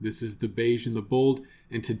This is the Beige and the Bold,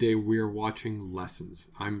 and today we are watching Lessons.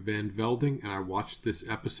 I'm Van Velding, and I watched this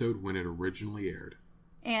episode when it originally aired.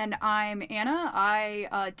 And I'm Anna.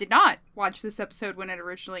 I did not watch this episode when it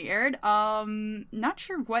originally aired. Not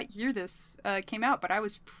sure what year this came out, but I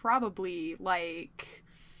was probably like...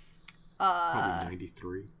 Probably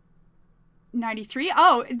 93. 93?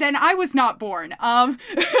 Oh, then I was not born. Oh.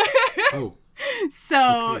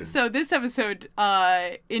 So Okay. so this episode,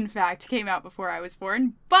 in fact, came out before I was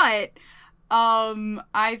born, but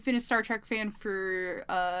I've been a Star Trek fan for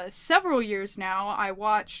several years now. I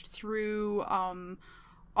watched through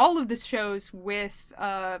all of the shows with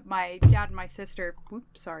my dad and my sister.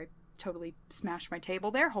 Oops, sorry, totally smashed my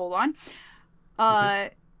table there. Hold on.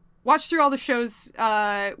 Okay. Watched through all the shows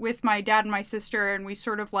with my dad and my sister, and we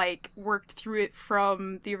sort of like worked through it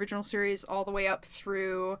from the original series all the way up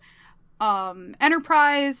through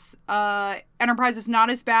Enterprise. Enterprise is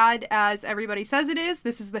not as bad as everybody says it is.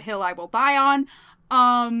 This is the hill I will die on.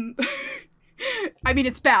 I mean,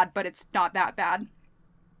 it's bad, but it's not that bad.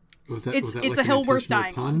 Was that It's like a an hill worth intentional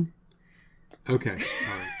dying pun? Okay,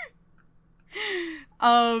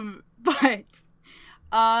 alright.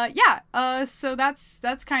 So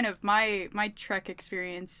that's kind of my Trek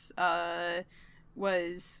experience,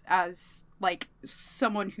 was as like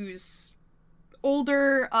someone who's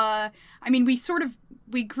older. I mean,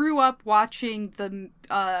 we grew up watching the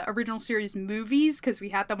original series movies because we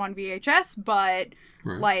had them on VHS, but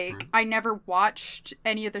Right. I never watched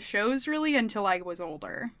any of the shows really until I was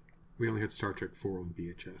older. We only had Star Trek 4 on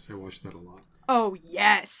VHS. I watched that a lot. Oh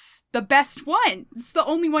yes, the best one. It's the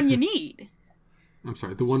only one you need. I'm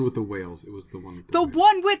sorry, the one with the whales. It was the one with the The whales.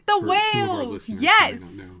 one with the For some of our whales. listeners who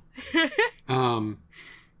Yes. may not know.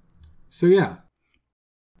 So yeah.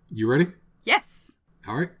 You ready? Yes.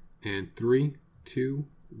 All right. And 3, 2,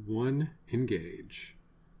 1, engage.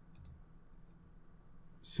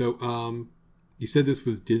 So, you said this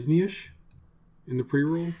was Disney-ish in the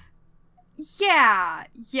pre-roll? Yeah,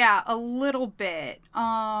 a little bit.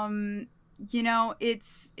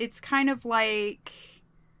 It's kind of like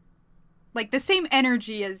the same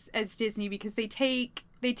energy as Disney, because they take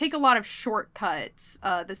a lot of shortcuts.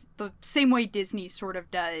 The same way Disney sort of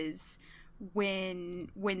does when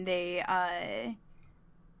they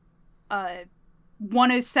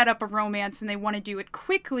want to set up a romance and they want to do it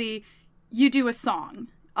quickly. You do a song.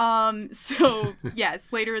 So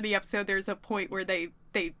yes, later in the episode, there's a point where they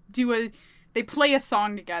play a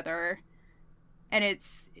song together, and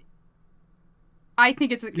I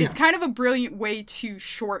think it's kind of a brilliant way to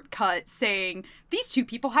shortcut saying these two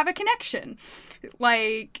people have a connection.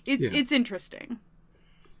 It's interesting.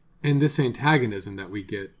 And this antagonism that we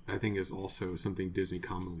get, I think, is also something Disney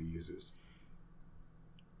commonly uses.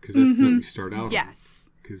 Because that's what we start out on.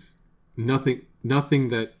 Yes. Because nothing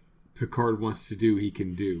that Picard wants to do, he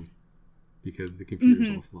can do. Because the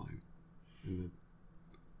computer's offline. I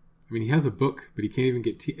mean, he has a book, but he can't even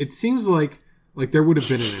get... It seems like there would have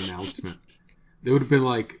been an announcement. There would have been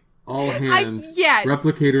like, all hands, yes.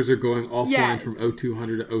 Replicators are going offline Yes. from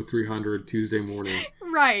 0200 to 0300 Tuesday morning.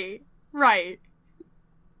 Right.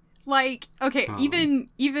 Like, okay, even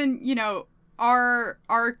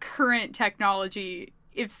our current technology,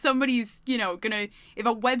 if somebody's, if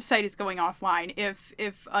a website is going offline,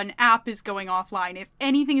 if an app is going offline, if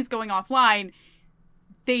anything is going offline,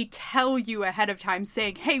 they tell you ahead of time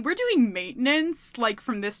saying, hey, we're doing maintenance, like,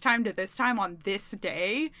 from this time to this time on this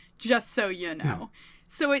day, just so you know. Yeah.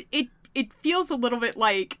 So it feels a little bit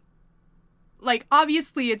like,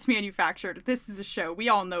 obviously it's manufactured. This is a show. We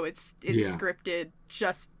all know it's scripted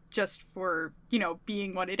just for,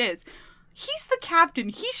 being what it is. He's the captain.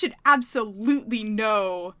 He should absolutely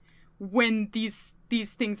know when these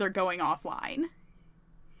things are going offline.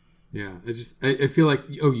 Yeah, I feel like,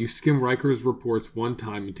 you skim Riker's reports one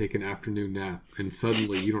time and take an afternoon nap, and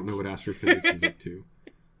suddenly you don't know what astrophysics is up to.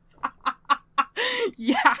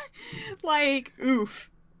 Yeah, oof.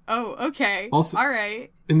 Oh, okay. Also, all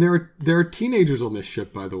right. And there are teenagers on this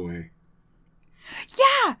ship, by the way.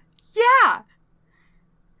 Yeah.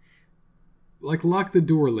 Like, lock the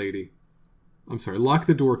door, lady. I'm sorry, lock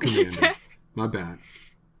the door, Commander. My bad.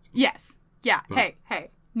 Yes. Yeah. But,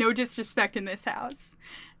 hey. No disrespect in this house.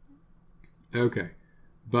 Okay.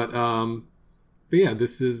 But yeah,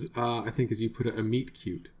 this is, I think, as you put it, a meet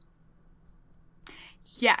cute.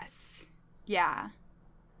 Yes. Yeah.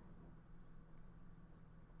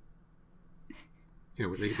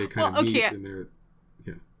 Where they kind of meet and they're,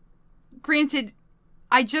 Granted,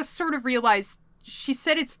 I just sort of realized she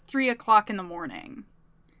said it's 3:00 in the morning.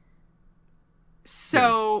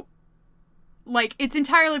 So, it's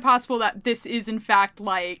entirely possible that this is, in fact,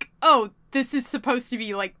 this is supposed to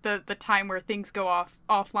be like the time where things go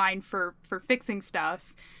offline for fixing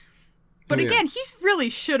stuff. But again, he really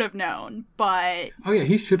should have known. But oh yeah,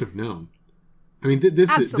 he should have known. I mean,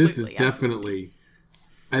 this is definitely,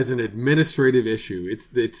 as an administrative issue,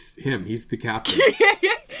 it's him. He's the captain.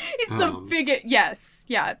 He's the biggest. Yes,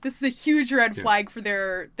 yeah. This is a huge red flag for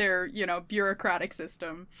their bureaucratic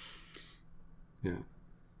system. Yeah,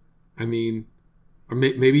 I mean, or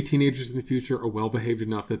maybe teenagers in the future are well behaved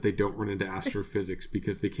enough that they don't run into astrophysics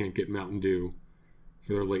because they can't get Mountain Dew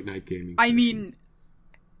for their late night gaming session. I mean,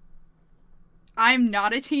 I'm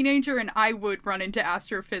not a teenager, and I would run into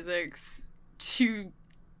astrophysics to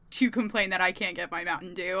complain that I can't get my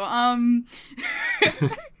Mountain Dew.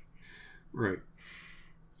 Right.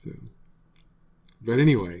 So, but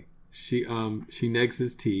anyway, she negs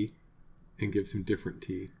his tea and gives him different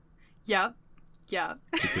tea. Yep.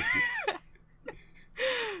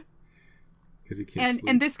 Because he can't sleep.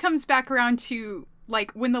 And this comes back around to,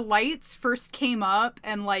 like, when the lights first came up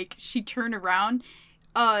and, like, she turned around,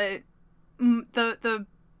 it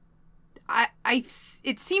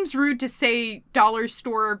seems rude to say dollar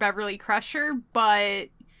store Beverly Crusher, but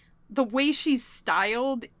the way she's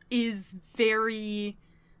styled is very,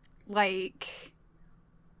 like,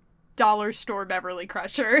 dollar store Beverly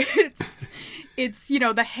Crusher. It's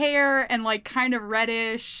the hair and, like, kind of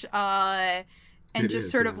reddish, and it just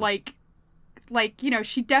is, sort of like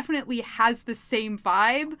she definitely has the same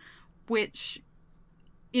vibe, which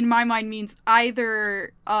in my mind means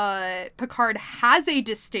either Picard has a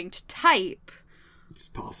distinct type. It's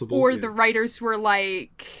possible. Or the writers were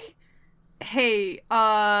like, hey,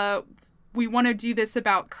 we want to do this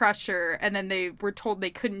about Crusher, and then they were told they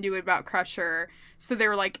couldn't do it about Crusher. So they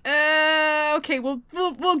were like, okay,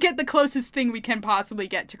 we'll get the closest thing we can possibly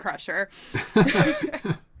get to Crusher.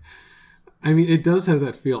 I mean, it does have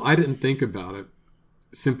that feel. I didn't think about it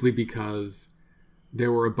simply because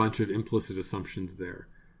there were a bunch of implicit assumptions there.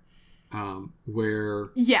 Where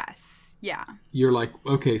yes, yeah, you're like,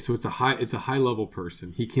 okay, so it's a high level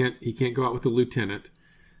person. He can't go out with a lieutenant.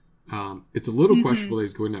 It's a little questionable that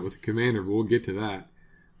he's going out with a commander, but we'll get to that.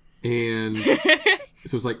 And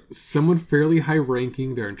so it's like someone fairly high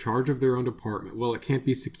ranking. They're in charge of their own department. Well, it can't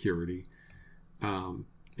be security.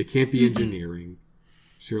 It can't be engineering.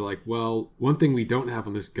 So you're like, well, one thing we don't have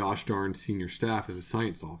on this gosh darn senior staff is a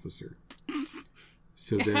science officer.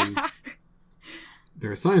 So then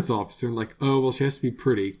they're a science officer and like, oh, well, she has to be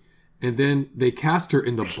pretty. And then they cast her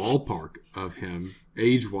in the ballpark of him,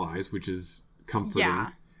 age-wise, which is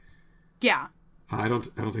comforting. Yeah. I don't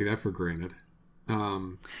take that for granted.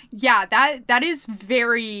 Yeah, that is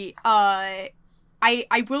very, I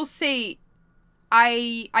will say,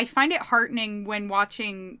 I find it heartening when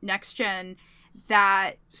watching Next Gen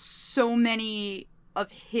that so many of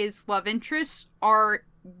his love interests are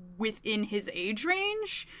within his age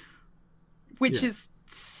range, which is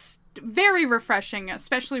very refreshing,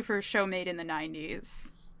 especially for a show made in the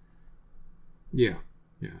 90s. Yeah.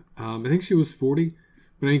 I think she was 40,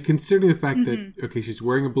 but I mean, considering the fact that, okay, she's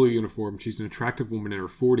wearing a blue uniform, she's an attractive woman in her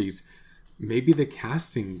 40s, maybe the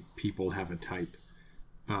casting people have a type.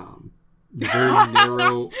 The very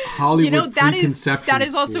narrow Hollywood preconceptions. That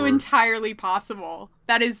is also entirely possible.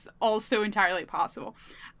 That is also entirely possible.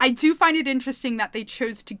 I do find it interesting that they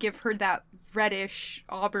chose to give her that reddish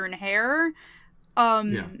auburn hair.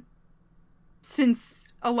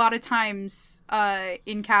 Since a lot of times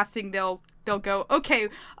in casting they'll go, okay,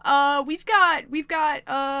 we've got a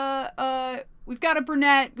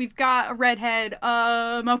brunette, we've got a redhead,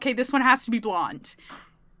 okay, this one has to be blonde.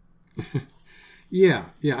 Yeah.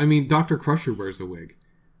 I mean, Dr. Crusher wears a wig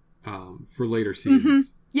for later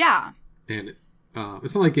seasons. Yeah. And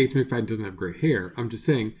it's not like Gates McFadden doesn't have great hair. I'm just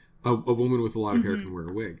saying a woman with a lot of hair can wear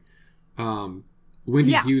a wig.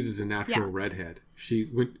 Wendy Hughes is a natural redhead.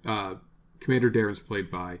 Commander Darren's played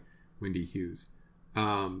by Wendy Hughes.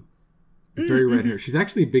 Very red hair. She's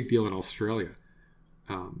actually a big deal in Australia.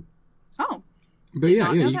 But you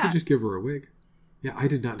could just give her a wig. Yeah, I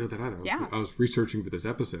did not know that either. I was researching for this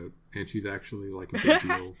episode, and she's actually like a big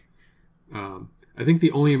deal. I think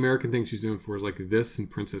the only American thing she's known for is like this and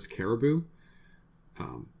Princess Caribou.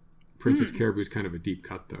 Princess Caribou is kind of a deep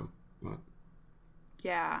cut, though. But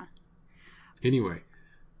yeah. Anyway,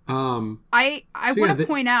 I want to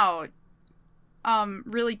point out,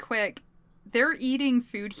 really quick, they're eating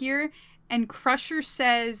food here, and Crusher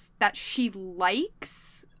says that she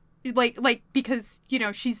likes. Like because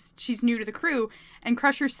she's new to the crew, and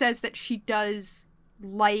Crusher says that she does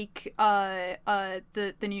like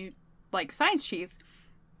the new like science chief.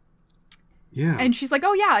 Yeah. And she's like,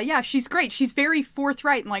 oh yeah, she's great. She's very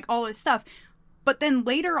forthright and like all this stuff. But then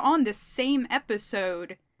later on this same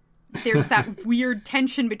episode, there's that weird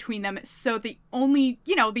tension between them. So the only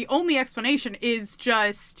explanation is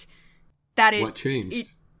just that what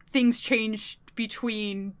changed? Things changed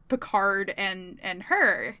between Picard and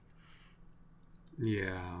her.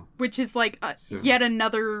 Yeah. Which is like yet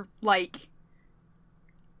another like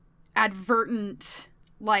advertent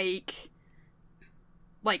like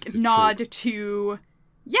nod to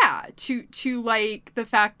like the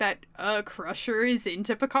fact that Crusher is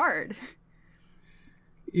into Picard.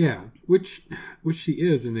 Yeah, which she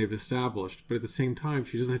is, and they've established, but at the same time,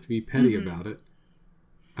 she doesn't have to be petty about it.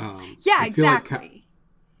 Yeah, exactly.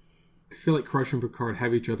 I feel like Crusher and Picard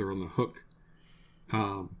have each other on the hook.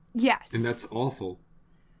 Yes. And that's awful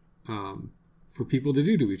for people to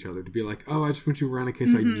do to each other, to be like, oh, I just want you around in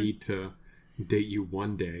case I need to date you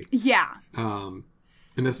one day. Yeah. And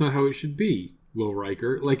that's not how it should be, Will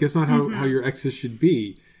Riker. Like, it's not how your exes should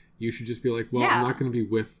be. You should just be like, well, I'm not going to be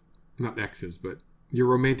with, not exes, but your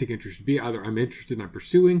romantic interest should be either I'm interested and I'm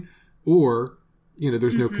pursuing, or,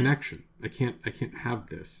 there's no connection. I can't have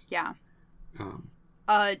this. Yeah.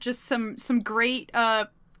 Just some great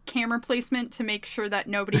camera placement to make sure that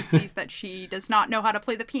nobody sees that she does not know how to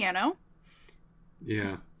play the piano.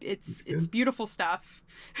 Yeah. It's beautiful stuff.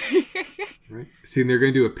 Right. See, and they're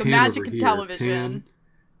going to do a pan the magic over of here. television. Pan,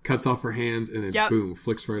 cuts off her hands, and then boom,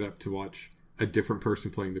 flicks right up to watch a different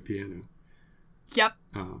person playing the piano. Yep.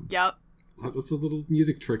 Yep. Lots of little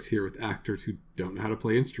music tricks here with actors who don't know how to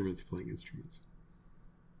play instruments playing instruments.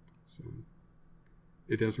 So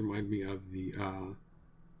it does remind me of the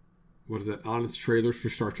what is that? Honest trailers for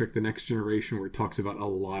Star Trek: The Next Generation, where it talks about a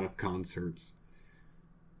lot of concerts.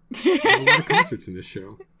 A lot of concerts in this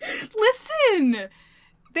show. Listen,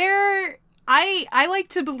 I like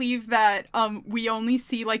to believe that we only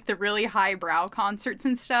see like the really highbrow concerts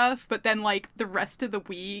and stuff, but then like the rest of the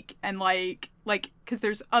week and like because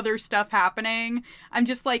there's other stuff happening, I'm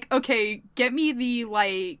just like, okay, get me the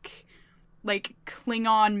like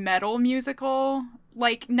Klingon metal musical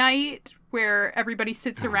like night where everybody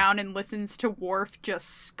sits around and listens to Worf just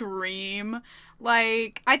scream.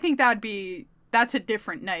 Like, I think that's a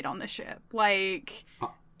different night on the ship. Like,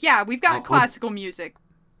 yeah, we've got classical music,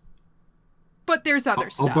 but there's other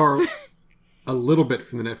stuff. I'll borrow a little bit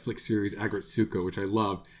from the Netflix series Agretsuko, which I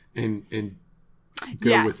love, and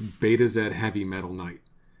go with Beta Z Heavy Metal Night,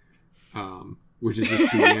 which is just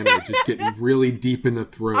Deanna just getting really deep in the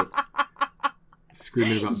throat,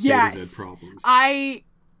 screaming about Beta Z problems.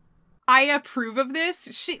 I approve of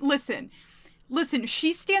this. Listen,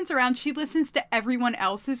 she stands around, she listens to everyone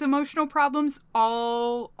else's emotional problems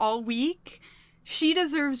all week. She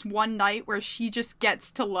deserves one night where she just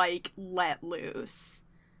gets to, like, let loose.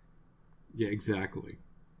 Yeah, exactly.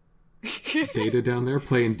 Data down there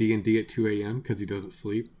playing D&D at 2 a.m. because he doesn't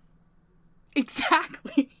sleep.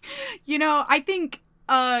 Exactly. I think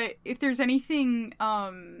if there's anything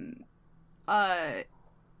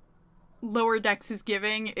Lower Decks is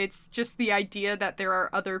giving, it's just the idea that there are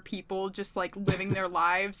other people just like living their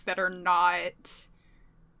lives that are not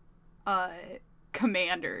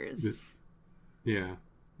commanders. That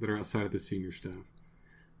are outside of the senior staff.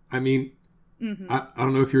 I mean, I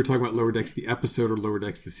don't know if you were talking about Lower Decks the episode or Lower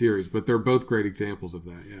Decks the series, but they're both great examples of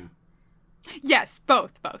that. Yeah. Yes,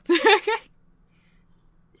 both.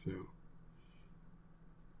 So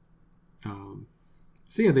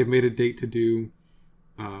yeah, they've made a date to do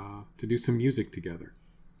some music together.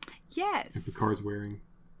 Yes. And Picard's wearing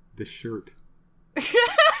this shirt.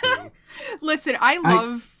 So, listen, I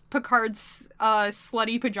love Picard's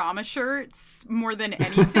slutty pajama shirts more than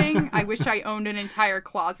anything. I wish I owned an entire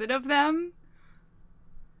closet of them.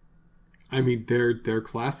 I mean, they're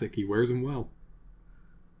classic. He wears them well.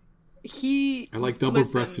 I like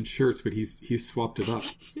double-breasted shirts, but he's swapped it up.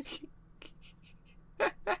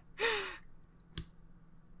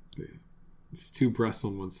 Yeah. It's two breasts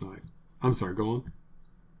on one side. I'm sorry, go on.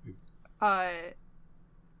 I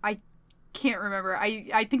can't remember.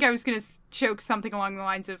 I think I was going to joke something along the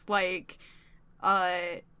lines of, like,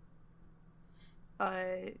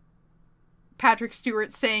 Patrick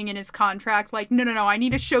Stewart saying in his contract, like, no, I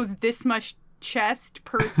need to show this much chest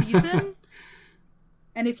per season.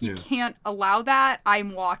 And if you can't allow that,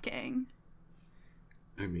 I'm walking.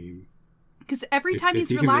 I mean... Because every time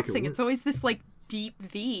he's relaxing, it's always this, like, deep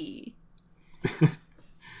V.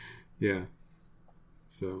 Yeah.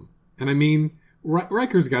 So, and I mean,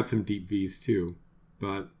 Riker's got some deep V's too,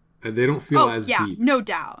 but they don't feel as deep. No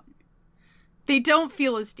doubt. They don't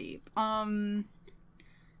feel as deep. They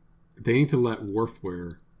need to let Worf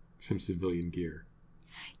wear some civilian gear.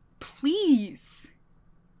 Please.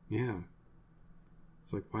 Yeah.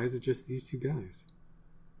 It's like, why is it just these two guys?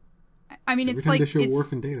 I mean, Every it's time like they show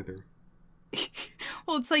Worf and Data there.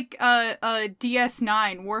 Well, it's like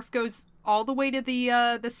DS9. Worf goes all the way to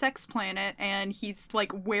the sex planet, and he's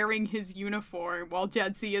like wearing his uniform, while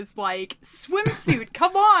Jadzia is like, swimsuit.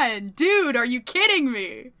 Come on, dude. Are you kidding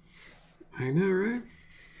me? I know, right?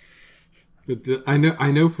 But I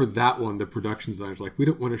know for that one, the production designer's like, we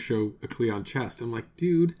don't want to show a Klingon chest. I'm like,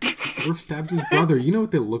 dude, Worf stabbed his brother. You know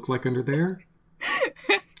what they look like under there?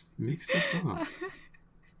 Make stuff up.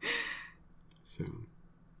 So,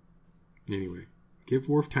 anyway, give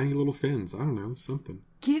Worf tiny little fins. I don't know, something.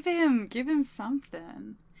 Give him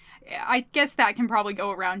something. I guess that can probably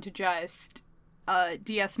go around to just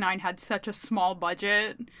DS9 had such a small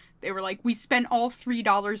budget. They were like, we spent all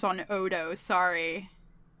 $3 on Odo, sorry.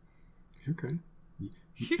 Okay.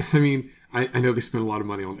 I mean, I know they spent a lot of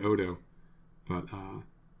money on Odo, but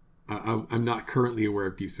I'm not currently aware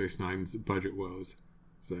of Deep Space Nine's budget woes.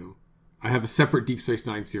 So, I have a separate Deep Space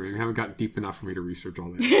Nine series. I haven't gotten deep enough for me to research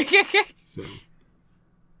all that.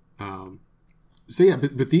 So yeah,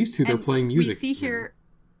 but these two, they're playing music. We see here,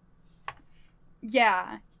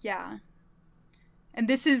 yeah. And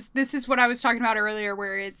this is what I was talking about earlier,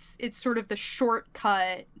 where it's sort of the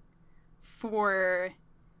shortcut for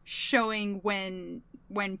showing when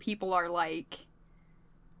people are like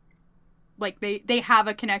they have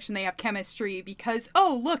a connection, they have chemistry, because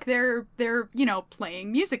look, they're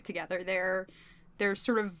playing music together, they're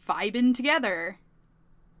sort of vibing together.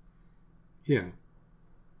 Yeah.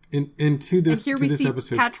 And to this and here we see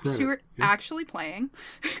episode's Patrick credit, Stewart actually playing.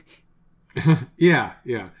 yeah.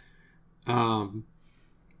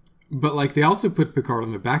 But like they also put Picard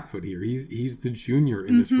on the back foot here. He's the junior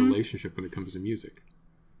in this relationship when it comes to music.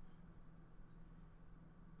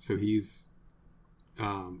 So he's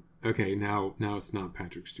okay, now it's not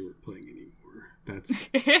Patrick Stewart playing anymore.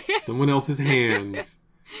 That's someone else's hands.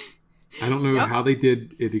 I don't know how they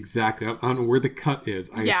did it exactly. I don't know where the cut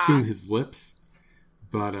is. I assume his lips.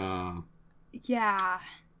 But, yeah,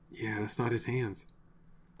 that's not his hands.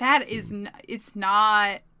 It's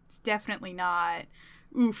not. It's definitely not.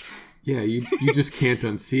 Oof. Yeah, you just can't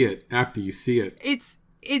unsee it after you see it. It's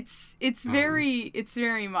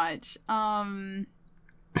very much.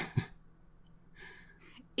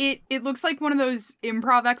 It looks like one of those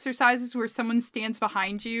improv exercises where someone stands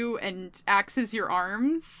behind you and acts as your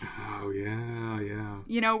arms. Oh, yeah.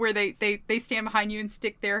 You know, where they stand behind you and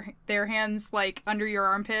stick their hands, like, under your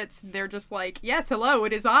armpits. They're just like, yes, hello,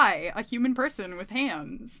 it is I, a human person with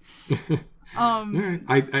hands. All right.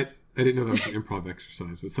 I didn't know that was an improv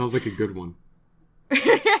exercise, but it sounds like a good one.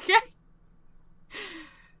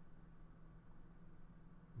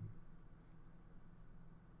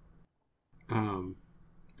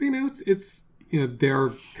 It's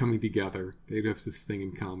they're coming together. They have this thing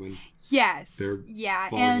in common. Yes.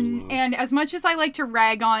 And as much as I like to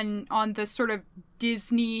rag on the sort of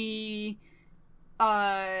Disney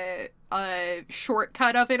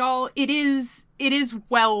shortcut of it all, it is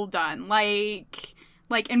well done. Like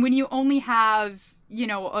and when you only have, a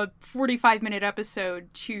 45-minute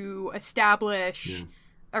episode to establish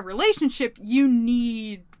a relationship, you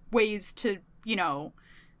need ways to,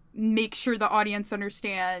 make sure the audience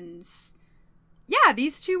understands,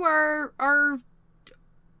 these two are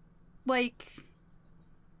like,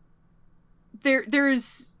 they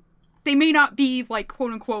may not be, like,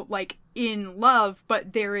 quote unquote, like, in love,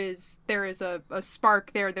 but there is a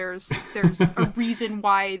spark there. There's a reason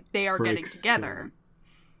why they are getting together.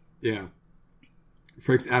 Yeah.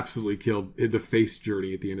 Frakes absolutely killed the face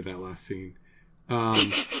journey at the end of that last scene.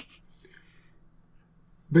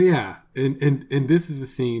 But yeah, and this is the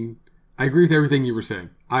scene. I agree with everything you were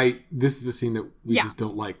saying. This is the scene that we just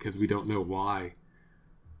don't like because we don't know why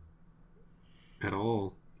at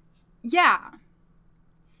all. Yeah.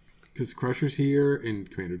 Because Crusher's here and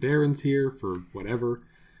Commander Darren's here for whatever,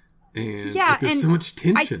 and there's so much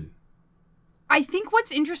tension. I think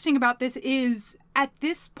what's interesting about this is at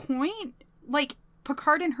this point, like,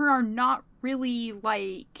 Picard and her are not really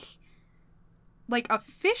like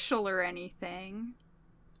official or anything.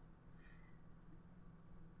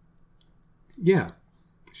 Yeah,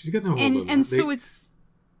 she's got no hold on that. And so it's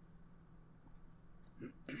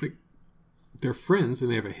like they're friends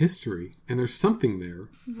and they have a history and there's something there,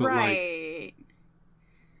 but right.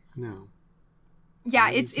 No.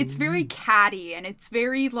 Yeah, it's very catty and it's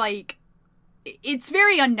very like it's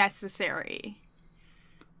very unnecessary.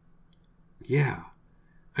 Yeah.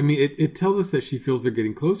 I mean, it tells us that she feels they're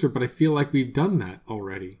getting closer, but I feel like we've done that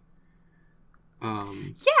already.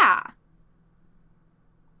 Yeah.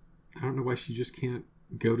 I don't know why she just can't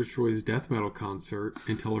go to Troy's death metal concert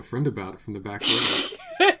and tell her friend about it from the back row.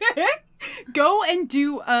 Go and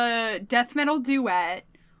do a death metal duet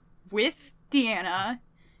with Deanna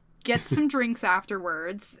Get some drinks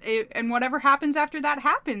afterwards, and whatever happens after that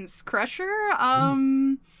happens. Crusher,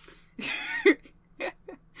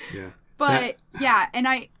 Yeah. But yeah, and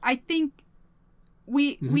I think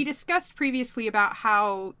we discussed previously about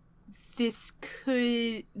how this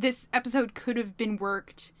episode could have been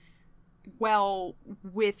worked well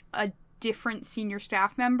with a different senior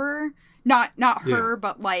staff member. Not her,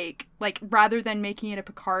 but like rather than making it a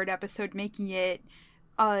Picard episode, making it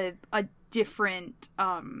a different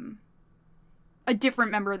member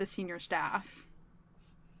of the senior staff.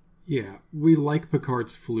 Yeah, we like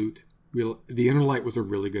Picard's flute. The Inner Light was a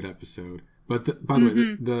really good episode. But by the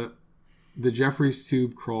way, the Jeffries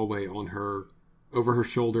tube crawlway on her over her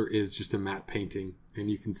shoulder is just a matte painting, and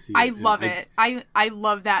you can see. I love it. I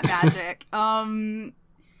love that magic.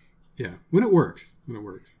 Yeah, when it works.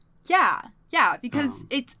 Yeah, because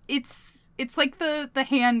it's like the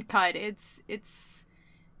hand cut. It's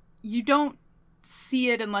you don't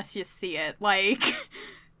see it unless you see it. Like,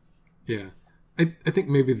 yeah, I think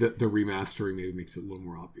maybe the remastering maybe makes it a little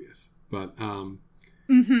more obvious, but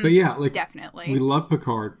yeah, like definitely, we love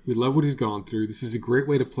Picard. We love what he's gone through. This is a great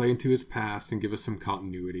way to play into his past and give us some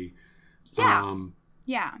continuity. Yeah,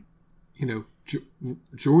 yeah. You know,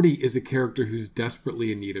 Geordi is a character who's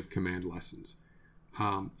desperately in need of command lessons.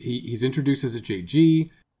 He's introduced as a JG,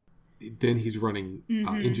 then he's running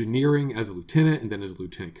engineering as a lieutenant, and then as a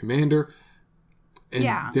lieutenant commander.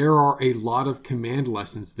 And there are a lot of command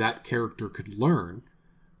lessons that character could learn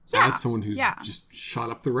as someone who's just shot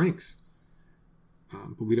up the ranks.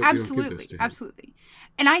 But we don't give those to him. Absolutely.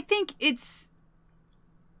 And I think it's...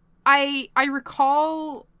 I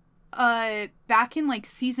recall back in like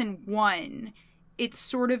season 1, it's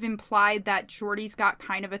sort of implied that Geordi's got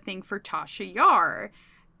kind of a thing for Tasha Yar.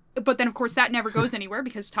 But then, of course, that never goes anywhere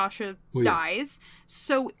because Tasha dies.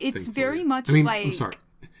 So it's very much like... I'm sorry.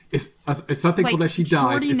 It's not thankful that she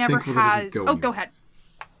dies. It's thankful that it doesn't go anywhere. Go ahead.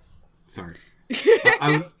 Sorry.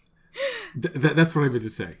 That's what I meant to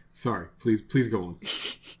say. Sorry. Please go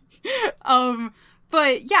on.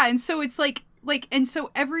 But yeah, and so it's like, and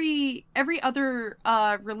so every other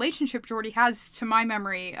relationship Geordi has, to my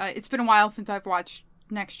memory, it's been a while since I've watched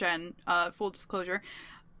Next Gen, full disclosure.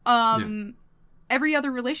 Every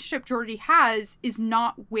other relationship Geordi has is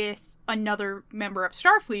not with another member of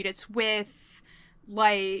Starfleet. It's with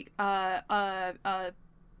like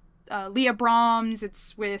Leah Brahms.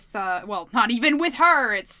 It's with not even with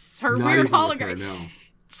her. It's her weird hologram.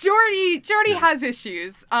 Geordi has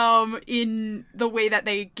issues in the way that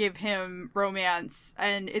they give him romance,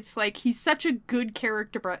 and it's like he's such a good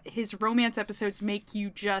character, but his romance episodes make you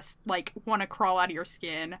just like want to crawl out of your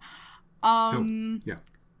skin.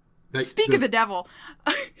 Speak of the devil.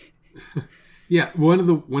 Yeah,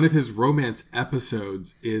 one of his romance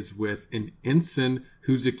episodes is with an ensign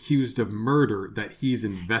who's accused of murder that he's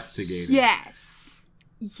investigating. Yes.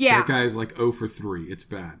 Yeah. That guy is like 0 for 3. It's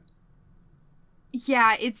bad.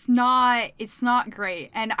 Yeah, it's not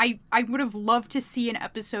great. And I would have loved to see an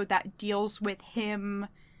episode that deals with him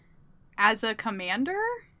as a commander.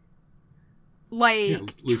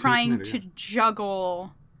 Like, trying to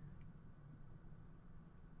juggle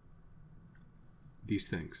these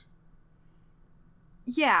things.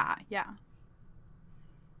 Yeah.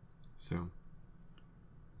 So.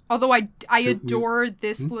 Although I adore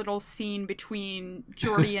this little scene between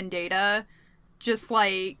Geordi and Data. Just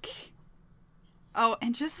like... that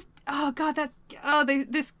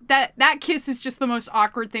kiss is just the most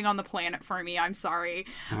awkward thing on the planet for me. I'm sorry.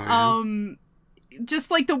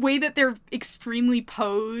 Just like the way that they're extremely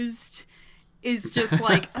posed is just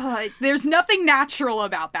like, there's nothing natural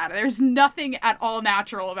about that. There's nothing at all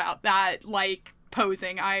natural about that, like,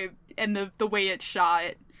 posing. And the way it's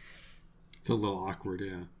shot. It's a little awkward,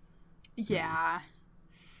 yeah. So. Yeah.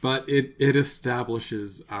 But it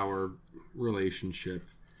establishes our relationship.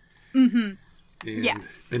 Mm-hmm.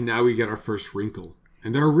 And now we get our first wrinkle.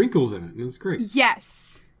 And there are wrinkles in it, and it's great.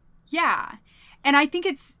 Yes. Yeah. And I think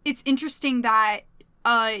it's interesting that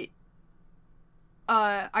I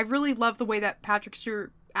really love the way that Patrick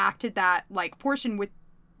Stewart acted that like portion with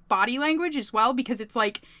body language as well, because it's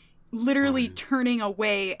like literally turning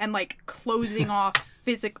away and like closing off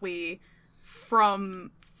physically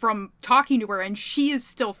from talking to her, and she is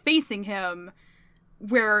still facing him.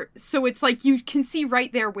 So it's like you can see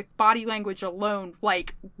right there with body language alone,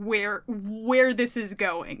 like where this is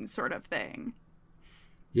going, sort of thing.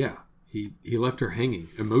 Yeah, he left her hanging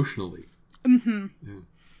emotionally. Mm-hmm.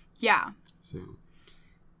 Yeah. So,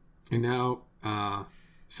 and now,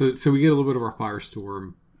 so we get a little bit of our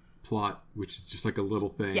Firestorm plot, which is just like a little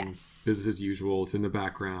thing. Yes. Business as usual. It's in the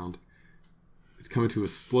background. It's coming to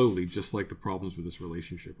us slowly, just like the problems with this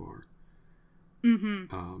relationship are.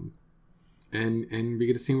 And we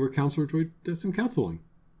get a scene where Counselor Joy does some counseling.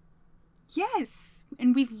 Yes,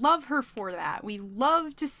 and we love her for that. We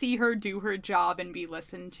love to see her do her job and be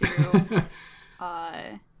listened to.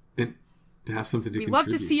 And to have something to we contribute. love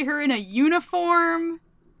to see her in a uniform,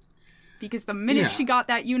 because the minute she got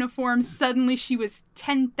that uniform, suddenly she was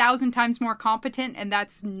 10,000 times more competent, and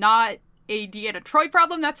that's not a Deanna Troi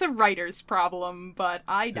problem, that's a writer's problem, but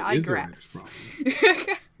I digress. It is a writer's problem.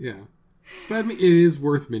 Yeah. But I mean, it is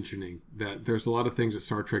worth mentioning that there's a lot of things that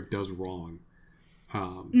Star Trek does wrong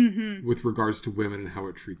with regards to women and how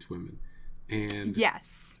it treats women. And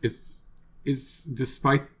yes, it's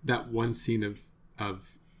despite that one scene of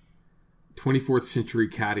 24th century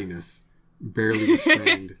cattiness, barely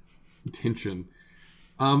restrained tension,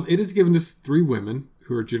 it has given us 3 women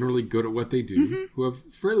who are generally good at what they do, who have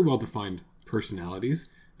fairly well-defined personalities.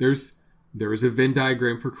 There is a Venn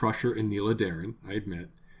diagram for Crusher and Neela Darren, I admit.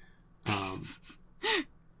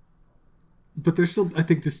 But they're still, I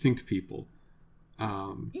think, distinct people.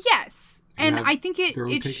 Yes, and I think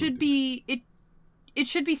it should be it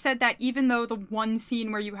should be said that even though the one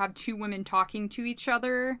scene where you have 2 women talking to each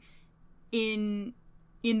other in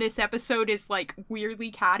this episode is like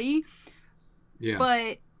weirdly catty,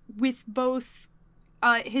 but with both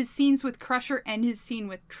his scenes with Crusher and his scene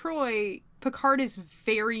with Troy, Picard is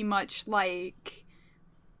very much like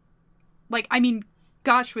I mean,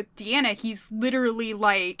 gosh, with Deanna, he's literally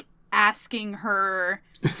like asking her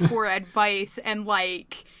for advice and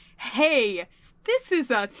like, hey, this is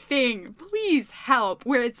a thing, please help,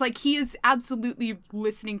 where it's like he is absolutely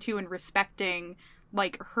listening to and respecting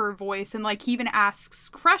like her voice, and like he even asks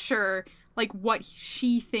Crusher like what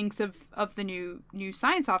she thinks of the new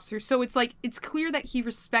science officer. So it's like it's clear that he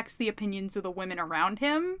respects the opinions of the women around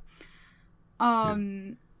him,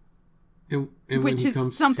 and which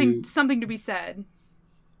is something to be said.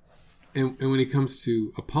 And when he comes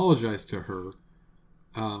to apologize to her,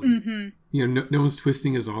 you know, no one's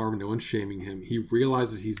twisting his arm, no one's shaming him. He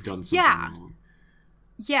realizes he's done something wrong.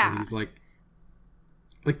 Yeah. And he's like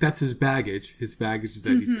that's his baggage. His baggage is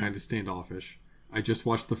that he's kind of standoffish. I just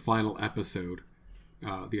watched the final episode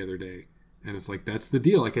the other day, and it's like, that's the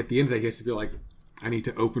deal. Like, at the end of that, he has to be like, I need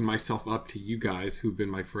to open myself up to you guys who've been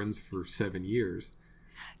my friends for 7 years.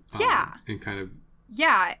 And kind of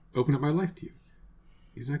open up my life to you.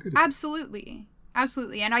 He's not good at Absolutely.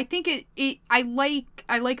 And I think I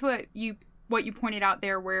like what you pointed out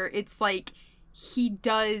there, where it's like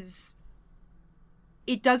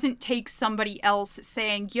it doesn't take somebody else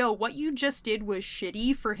saying, yo, what you just did was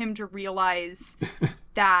shitty, for him to realize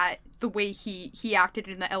that the way he acted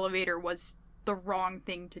in the elevator was the wrong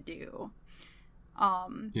thing to do.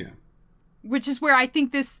 Which is where I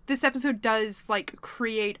think this episode does like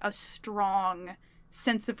create a strong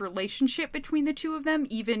sense of relationship between the two of them,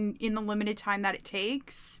 even in the limited time that it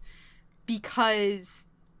takes, because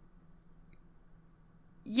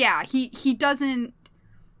he doesn't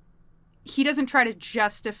try to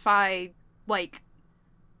justify like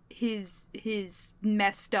his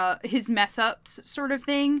mess ups sort of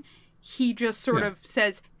thing. He just sort of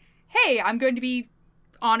says, hey, I'm going to be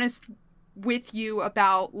honest with you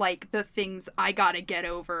about like the things I gotta get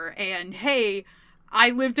over, and hey,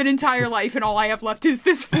 I lived an entire life and all I have left is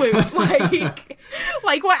this flute.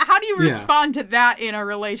 Like what? How do you respond to that in a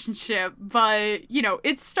relationship? But you know,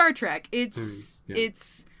 it's Star Trek. It's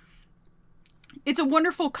a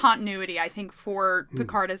wonderful continuity, I think, for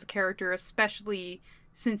Picard as a character, especially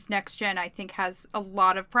since Next Gen, I think, has a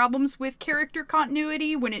lot of problems with character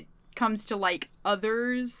continuity when it comes to like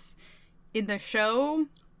others in the show.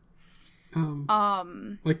 I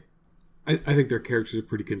think their characters are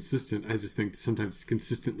pretty consistent. I just think sometimes it's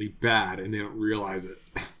consistently bad and they don't realize it.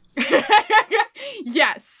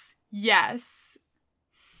 Yes. Yeah.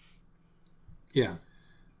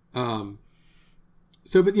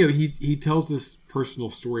 So, but, you know, he tells this personal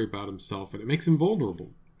story about himself, and it makes him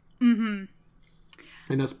vulnerable. Mm-hmm.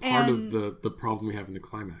 And that's part of the problem we have in the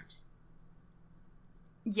climax.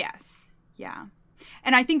 Yes. Yeah.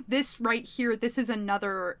 And I think this right here, this is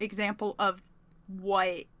another example of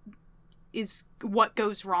what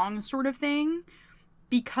goes wrong sort of thing,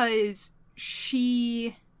 because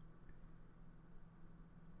she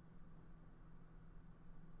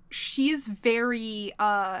is very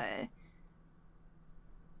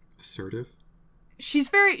assertive. She's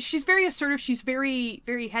very assertive. She's very,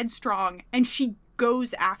 very headstrong, and she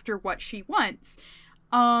goes after what she wants.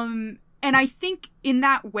 And I think in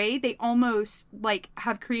that way, they almost like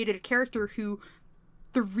have created a character who,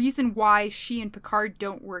 the reason why she and Picard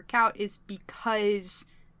don't work out is because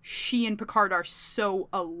she and Picard are so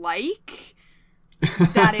alike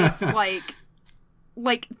that it's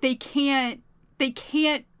like they can't they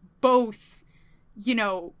can't both, you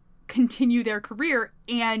know, continue their career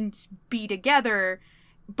and be together,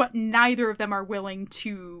 but neither of them are willing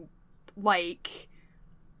to, like,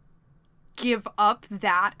 give up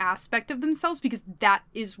that aspect of themselves, because that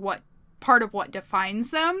is what part of what defines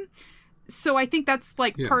them. So I think that's,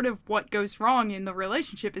 like, part of what goes wrong in the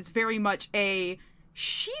relationship is very much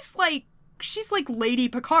she's like Lady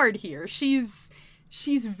Picard here. She's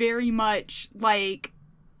very much like,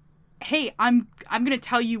 hey, I'm gonna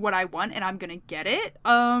tell you what I want, and I'm gonna get it,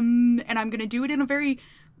 and I'm gonna do it in a very,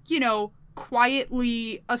 you know,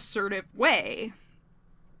 quietly assertive way.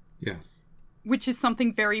 Yeah. Which is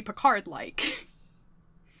something very Picard-like.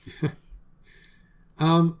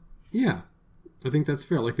 Yeah. I think that's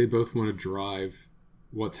fair. Like, they both want to drive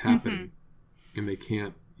what's happening, and you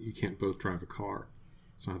can't both drive a car.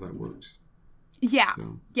 That's not how that works. Yeah.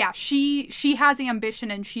 So. Yeah, she has ambition,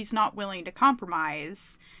 and she's not willing to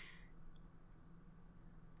compromise.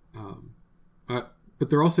 But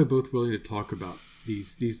they're also both willing to talk about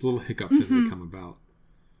these little hiccups as they come about.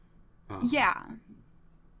 Yeah.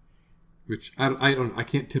 Which I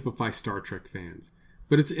can't typify Star Trek fans,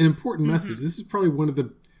 but it's an important message. This is probably one of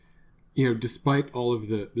the, you know, despite all of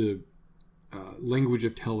the language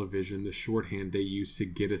of television, the shorthand they use to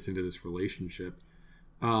get us into this relationship.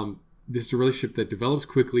 This is a relationship that develops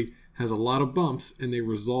quickly, has a lot of bumps, and they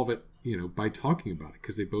resolve it, you know, by talking about it,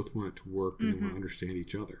 because they both want it to work and they want to understand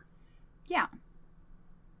each other. Yeah.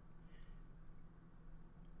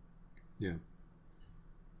 Yeah.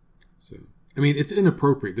 So, I mean, it's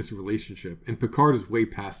inappropriate, this relationship, and Picard is way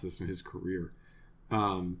past this in his career.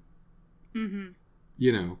 You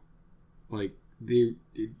know, like,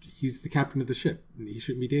 he's the captain of the ship. He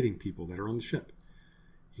shouldn't be dating people that are on the ship.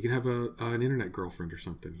 He can have an internet girlfriend or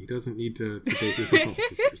something. He doesn't need to date his own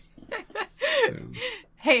officers. So.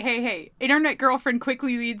 Hey. Internet girlfriend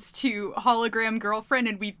quickly leads to hologram girlfriend,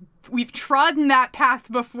 and we've trodden that path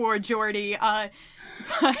before, Geordi.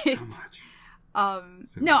 But, so much.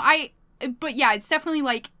 But yeah, it's definitely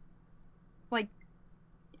like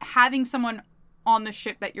having someone on the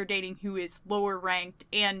ship that you're dating who is lower ranked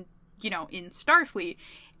and, you know, in Starfleet.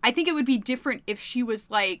 I think it would be different if she was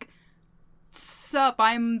like, sup,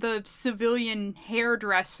 I'm the civilian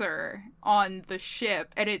hairdresser on the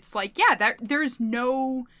ship, and it's like, yeah, that there's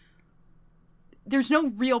no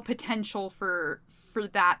real potential for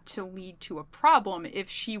that to lead to a problem if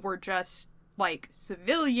she were just like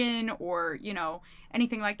civilian or, you know,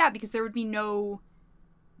 anything like that, because there would be no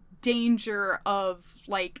danger of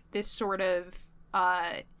like this sort of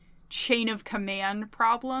chain of command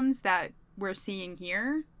problems that we're seeing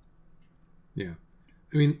here. Yeah.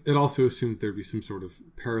 I mean, it also assumed there'd be some sort of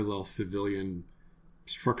parallel civilian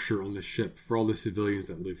structure on the ship for all the civilians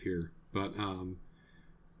that live here. But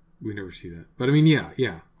we never see that. But I mean, yeah.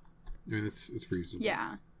 I mean, it's reasonable.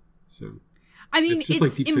 Yeah. So, I mean, it's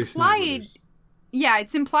like implied. Yeah,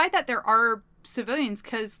 it's implied that there are civilians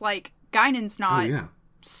because, like, Guinan's not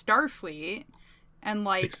Starfleet. And,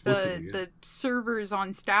 like, the servers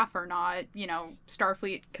on staff are not, you know,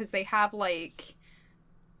 Starfleet, because they have, like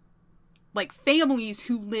families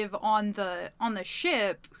who live on the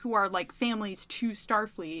ship who are like families to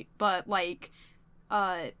Starfleet, but like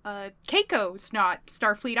Keiko's not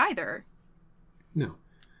Starfleet either. No.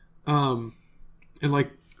 And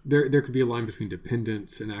like there could be a line between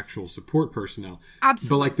dependents and actual support personnel.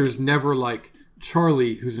 Absolutely. But like there's never like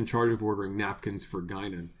Charlie who's in charge of ordering napkins for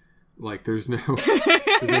Guinan. Like there's no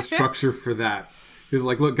structure for that. He's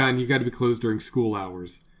like, look, Guinan, you got to be closed during school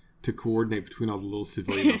hours to coordinate between all the little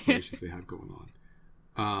civilian operations they have going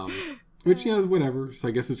on. Which, yeah, whatever. So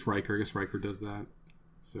I guess it's Riker. I guess Riker does that.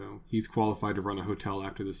 So he's qualified to run a hotel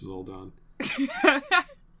after this is all done.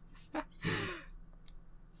 So.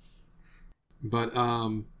 But,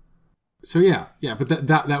 so yeah, but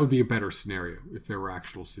that would be a better scenario if there were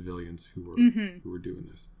actual civilians who were doing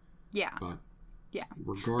this. Yeah. But yeah.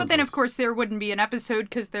 Regardless. But then, of course, there wouldn't be an episode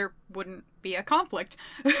because there wouldn't be a conflict.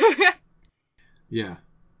 Yeah.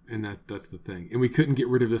 And that's the thing. And we couldn't get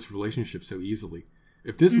rid of this relationship so easily.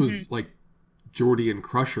 If this was like Geordi and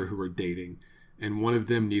Crusher who were dating, and one of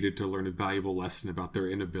them needed to learn a valuable lesson about their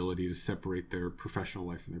inability to separate their professional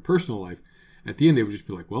life and their personal life, at the end they would just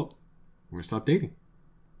be like, well, we're going to stop dating.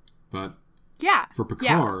 But for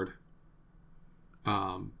Picard,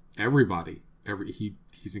 everybody,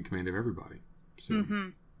 he's in command of everybody. So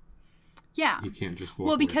yeah. He can't just walk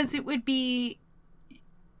away because it would be...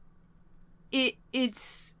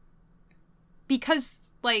 It's because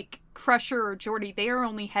like Crusher or Geordi, they are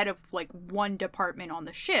only head of like one department on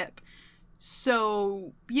the ship.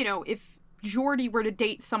 So, you know, if Geordi were to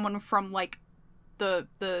date someone from like the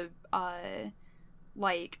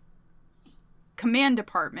like command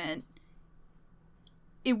department,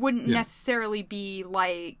 it wouldn't necessarily be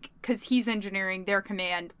like, because he's engineering their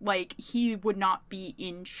command, like, he would not be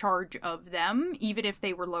in charge of them, even if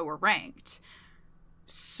they were lower ranked.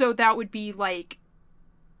 So that would be like,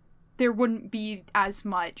 there wouldn't be as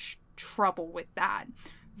much trouble with that.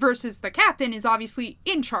 Versus the captain is obviously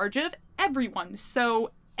in charge of everyone,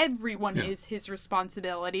 so everyone is his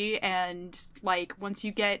responsibility, and, like, once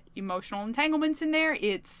you get emotional entanglements in there,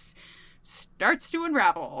 it starts to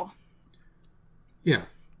unravel. Yeah.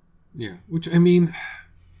 Yeah. Which, I mean,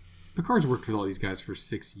 Picard's worked with all these guys for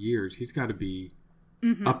 6 years. He's got to be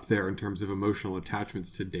up there in terms of emotional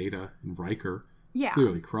attachments to Data and Riker. Yeah.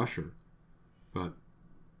 Clearly Crusher. But...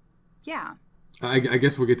 yeah. I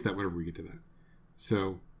guess we'll get to that whenever we get to that.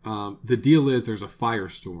 So, the deal is there's a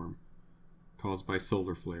firestorm caused by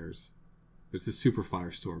solar flares. It's a super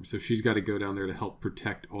firestorm. So she's got to go down there to help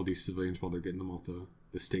protect all these civilians while they're getting them off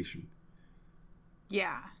the station.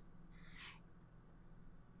 Yeah.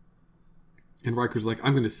 And Riker's like,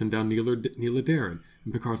 I'm going to send down Neil Adair.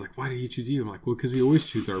 And Picard's like, why did he choose you? I'm like, well, because we always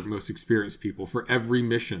choose our most experienced people for every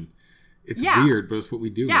mission. It's weird, but it's what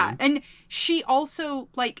we do. Yeah, man. And she also,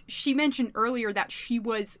 like, she mentioned earlier that she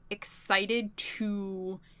was excited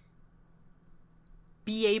to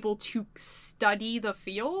be able to study the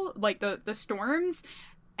field, like, the storms.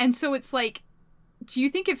 And so it's like, do you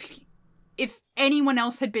think if anyone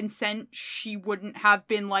else had been sent, she wouldn't have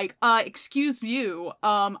been like, excuse you,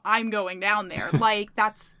 I'm going down there. Like,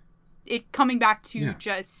 that's it, coming back to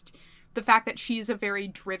just the fact that she's a very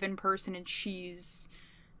driven person, and she's,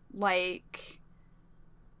 like,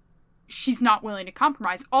 she's not willing to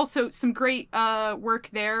compromise. Also, some great work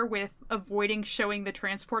there with avoiding showing the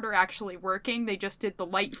transporter actually working. They just did the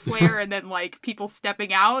light flare and then, like, people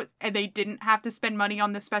stepping out, and they didn't have to spend money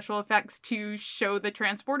on the special effects to show the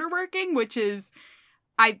transporter working, which is,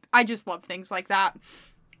 I just love things like that.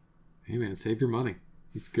 Hey man, save your money.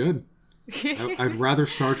 It's good. I'd rather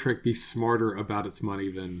Star Trek be smarter about its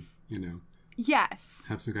money than, yes,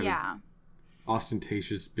 have some kind of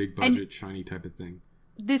ostentatious, big budget, shiny type of thing.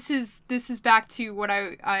 This is back to what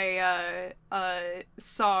I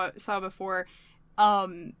saw before.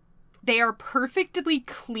 They are perfectly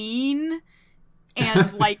clean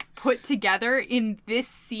and like put together in this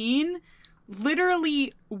scene.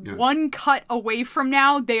 Literally one cut away from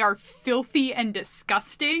now, they are filthy and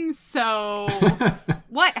disgusting. So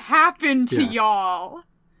what happened to y'all?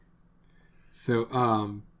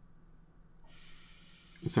 So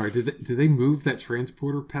sorry, did they move that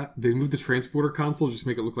transporter? They moved the transporter console just to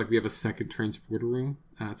make it look like we have a second transporter room.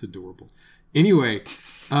 That's adorable. Anyway,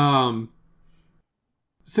 so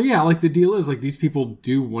yeah, like the deal is like these people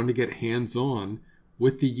do want to get hands-on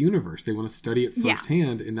with the universe. They want to study it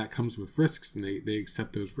firsthand, and that comes with risks, and they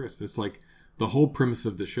accept those risks. That's like the whole premise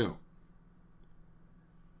of the show.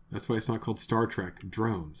 That's why it's not called Star Trek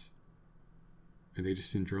Drones, and they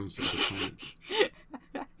just send drones to other planets.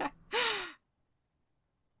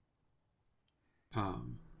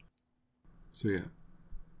 So yeah,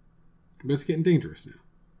 but it's getting dangerous now.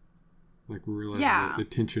 Like we're realizing that the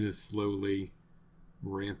tension is slowly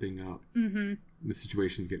ramping up. Mm-hmm. The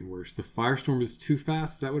situation's getting worse. The firestorm is too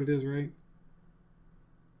fast. Is that what it is, right?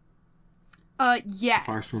 Yes.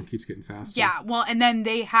 The firestorm keeps getting faster. Yeah. Well, and then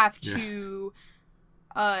they have to,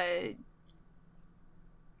 the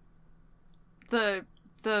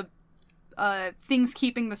things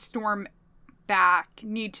keeping the storm back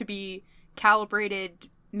need to be calibrated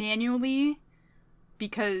manually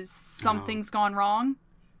because something's gone wrong.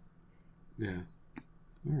 Yeah.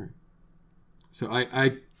 All right. So I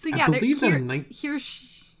believe that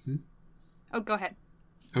Oh, go ahead.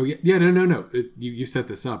 Oh yeah, no. You set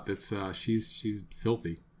this up. That's she's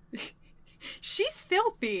filthy. She's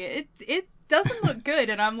filthy. It doesn't look good,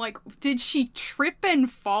 and I'm like, did she trip and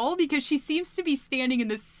fall? Because she seems to be standing in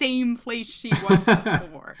the same place she was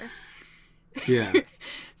before. Yeah.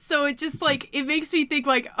 So it just like it makes me think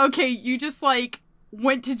like, okay, you just like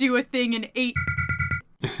went to do a thing and ate,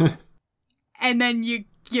 and then you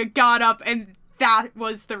got up and that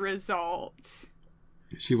was the result.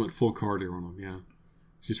 She went full cardio on him. Yeah,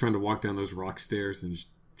 she's trying to walk down those rock stairs and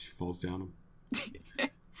she falls down them.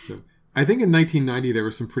 So I think in 1990 there were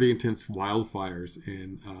some pretty intense wildfires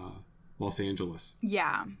in Los Angeles.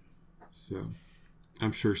 Yeah. So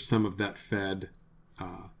I'm sure some of that fed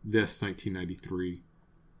this 1993.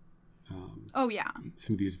 Oh yeah.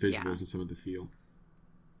 Some of these visuals and some of the feel.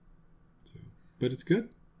 So, but it's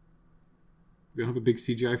good. We don't have a big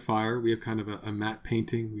CGI fire. We have kind of a matte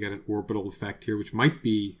painting. We got an orbital effect here, which might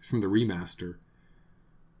be from the remaster.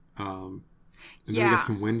 And then we got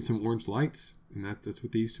some wind, some orange lights, and that's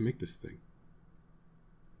what they used to make this thing.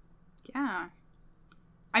 Yeah.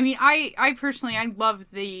 I mean, I personally, I love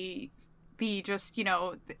the just,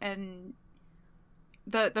 and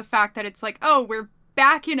the fact that it's like, oh, we're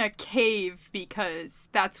back in a cave because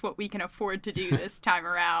that's what we can afford to do this time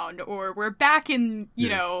around, or we're back in,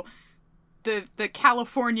 the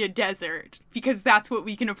California desert because that's what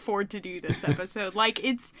we can afford to do this episode. Like,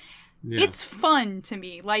 it's fun to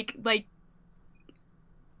me. Like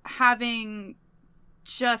having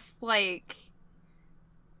just, like,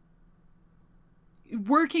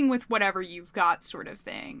 working with whatever you've got sort of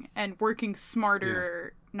thing, and working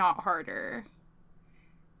smarter, not harder.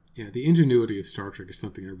 Yeah, the ingenuity of Star Trek is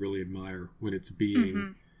something I really admire when it's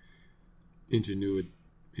being ingenious.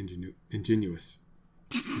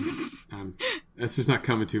 That's just not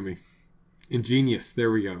coming to me. Ingenious,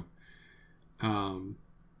 there we go.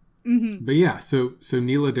 But yeah, so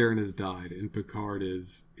Neela Darren has died, and Picard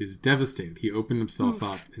is devastated. He opened himself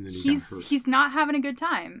up, and then he got hurt. He's not having a good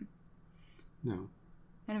time. No.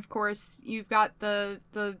 And of course, you've got the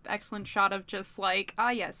excellent shot of just like,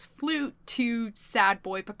 yes, flute to sad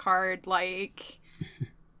boy Picard, like.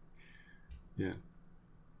 Yeah,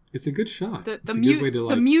 it's a good shot. It's a good way to,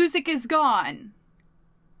 like, the music is gone.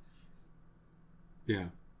 Yeah.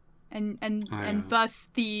 And thus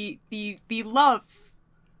the love.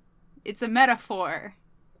 It's a metaphor.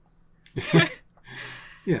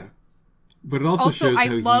 Yeah, but it also shows how I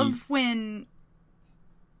love when.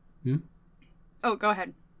 Oh, go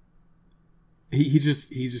ahead. He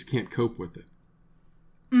just can't cope with it.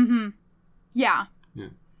 Yeah. Yeah.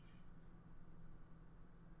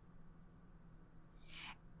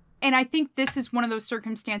 And I think this is one of those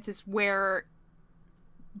circumstances where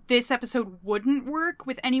this episode wouldn't work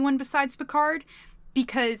with anyone besides Picard,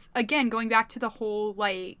 because, again, going back to the whole,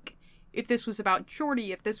 like, if this was about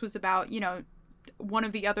Geordi, if this was about, one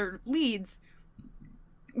of the other leads,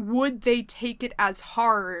 would they take it as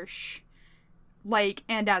harsh, like,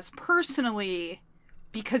 and as personally,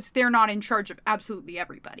 because they're not in charge of absolutely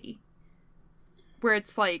everybody? Where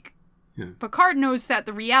it's like, Picard knows that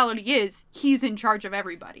the reality is he's in charge of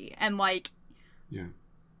everybody, and, like,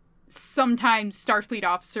 sometimes Starfleet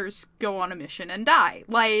officers go on a mission and die,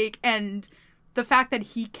 like, and the fact that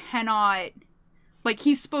he cannot, like,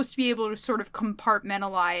 he's supposed to be able to sort of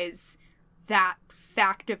compartmentalize that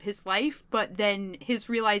fact of his life, but then his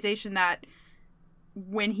realization that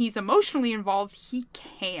when he's emotionally involved, he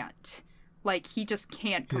can't. Like, he just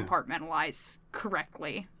can't compartmentalize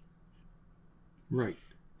correctly. Right.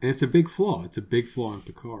 And it's a big flaw. It's a big flaw in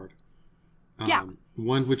Picard.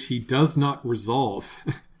 One which he does not resolve.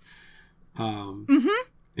 And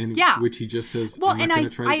which he just says, I'm not going to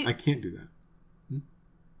try. I can't do that.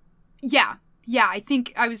 Yeah. Yeah, I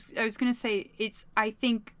think I was going to say it's, I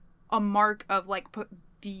think, a mark of, like,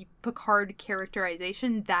 the Picard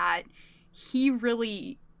characterization that he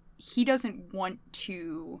doesn't want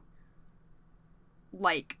to,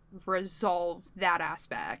 like, resolve that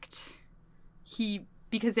aspect.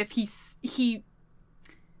 Because if he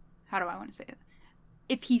how do I want to say it?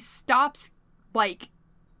 If he stops, like,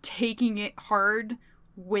 taking it hard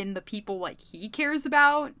when the people, like, he cares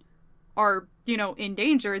about are, in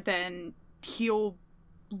danger, then he'll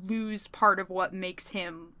lose part of what makes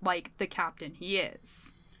him, like, the captain he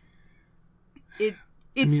is.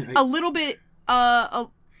 It's a little bit a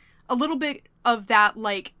little bit of that,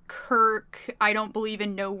 like, Kirk, I don't believe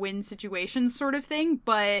in no-win situations sort of thing,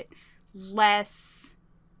 but less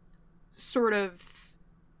sort of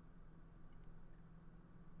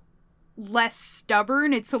less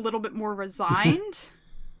stubborn. It's a little bit more resigned.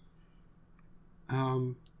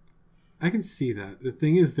 I can see that. The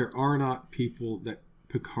thing is, there are not people that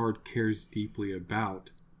Picard cares deeply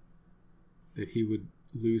about that he would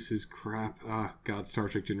lose his crap. God, Star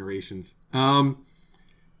Trek Generations. I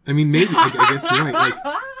mean, maybe, I guess you're right.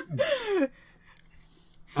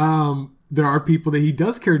 Like, there are people that he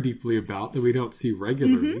does care deeply about that we don't see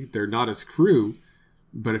regularly. They're not his crew,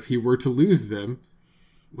 but if he were to lose them,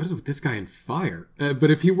 what is it with this guy in fire?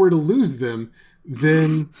 But if he were to lose them,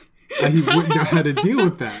 then he wouldn't know how to deal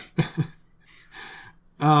with that.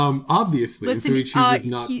 Obviously. Listen, so he chooses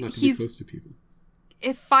not to be close to people.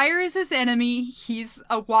 If fire is his enemy, he's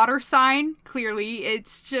a water sign, clearly.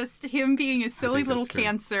 It's just him being a silly little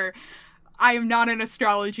Cancer. I am not an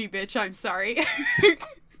astrology bitch, I'm sorry.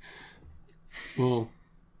 Well,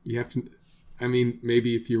 you have to... I mean,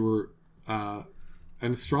 maybe if you were an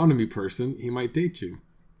astronomy person, he might date you.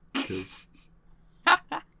 Because... I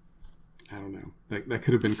don't know. That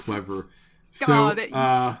could have been clever. So,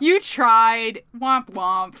 you tried. Womp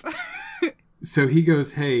womp. So he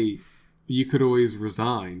goes, hey, you could always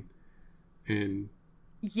resign. And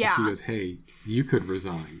she goes, hey, you could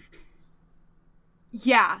resign.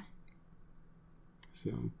 Yeah.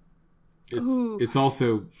 So it's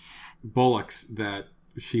also Bullock's that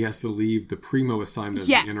she has to leave the primo assignment of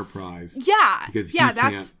the Enterprise. Yeah. Because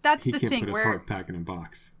that's he the can't thing put his heart back in a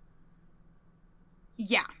box.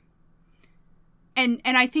 Yeah. And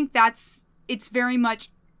I think it's very much,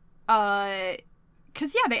 because,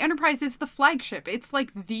 the Enterprise is the flagship. It's,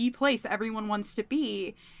 like, the place everyone wants to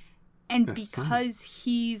be. And because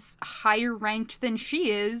he's higher ranked than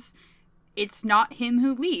she is, it's not him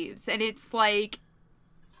who leaves. And it's, like,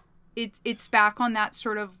 it's back on that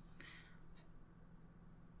sort of,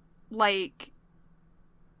 like,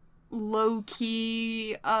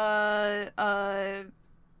 low-key,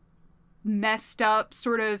 messed up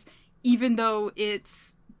sort of, even though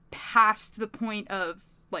it's past the point of,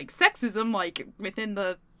 like, sexism, like, within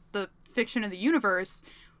the fiction of the universe.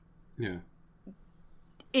 Yeah.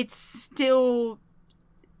 It's still,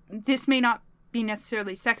 this may not be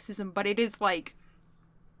necessarily sexism, but it is, like,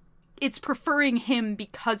 it's preferring him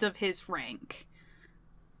because of his rank.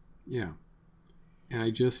 Yeah. And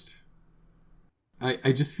I just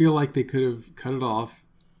feel like they could have cut it off,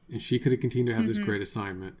 and she could have continued to have this great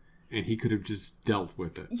assignment, and he could have just dealt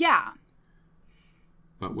with it. Yeah.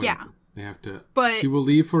 But whatever. Yeah. They have to... But, she will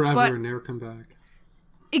leave forever and never come back.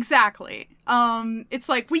 Exactly. It's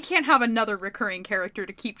like, we can't have another recurring character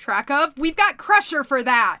to keep track of. We've got Crusher for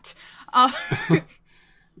that.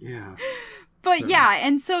 Yeah. But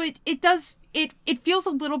and so it feels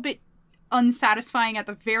a little bit unsatisfying at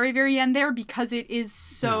the very, very end there, because it is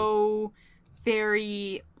so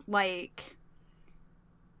very, like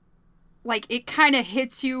it kind of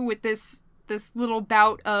hits you with this little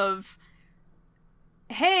bout of,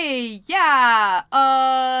 hey,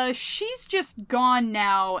 she's just gone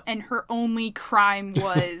now, and her only crime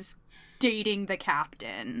was dating the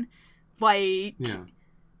captain. Like, yeah.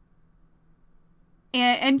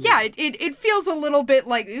 And it feels a little bit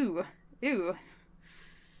like, ooh.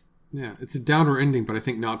 Yeah, it's a downer ending, but I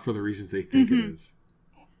think not for the reasons they think it is.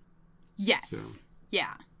 Yes. So,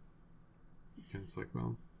 yeah. And it's like,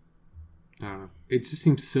 well, I don't know. It just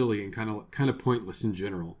seems silly and kind of pointless in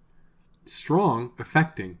general. Strong,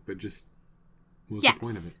 affecting, but just what's the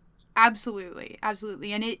point of it? Absolutely.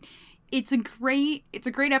 And it's a great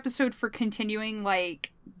episode for continuing,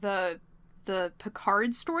 like, the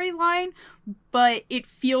Picard storyline, but it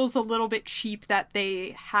feels a little bit cheap that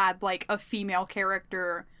they had, like, a female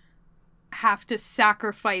character have to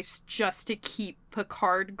sacrifice just to keep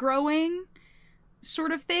Picard growing,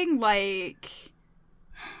 sort of thing. Like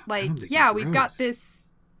we've got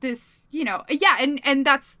this, and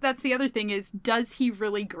that's the other thing is, does he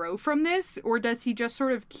really grow from this, or does he just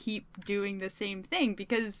sort of keep doing the same thing?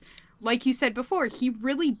 Because, like you said before, he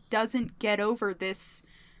really doesn't get over this,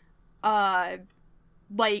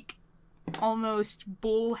 like, almost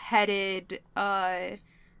bullheaded,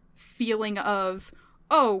 feeling of,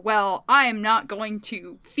 oh, well, I am not going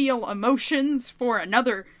to feel emotions for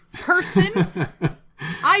another person.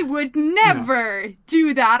 I would never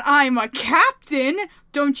do that. I'm a captain.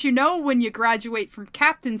 Don't you know, when you graduate from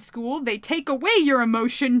captain school, they take away your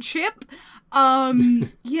emotion chip?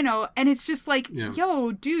 And it's just like,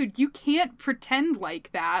 yo, dude, you can't pretend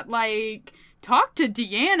like that. Like, talk to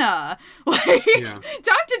Deanna. Like,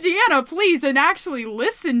 talk to Deanna, please, and actually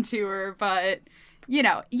listen to her. But,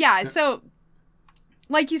 so,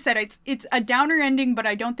 like you said, it's a downer ending, but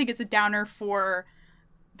I don't think it's a downer for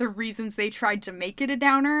the reasons they tried to make it a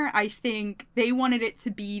downer. I think they wanted it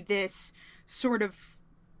to be this sort of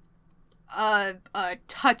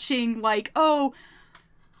touching, like, oh,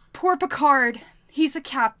 poor Picard, he's a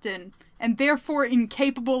captain, and therefore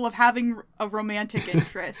incapable of having a romantic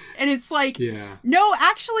interest. And it's like, no,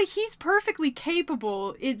 actually, he's perfectly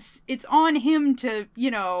capable. It's on him to,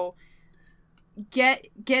 get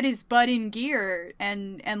his butt in gear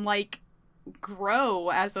and like grow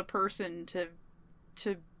as a person to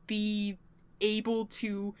be able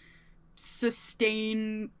to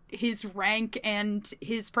sustain his rank and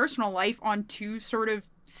his personal life on two sort of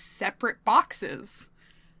separate boxes.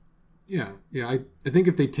 Yeah. I think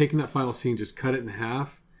if they'd taken that final scene, just cut it in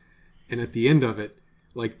half, and at the end of it,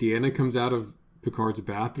 like, Deanna comes out of Picard's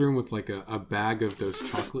bathroom with, like, a bag of those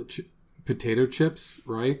chocolate potato chips,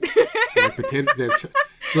 right? Like,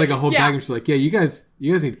 she's like a whole bag, and she's like, you guys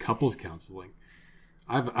need couples counseling.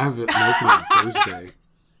 I've an opening on Thursday.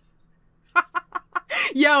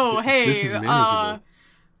 Yo, hey, this is manageable.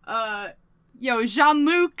 Yo,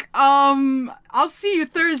 Jean-Luc, I'll see you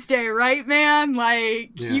Thursday, right, man?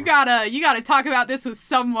 Like, you gotta talk about this with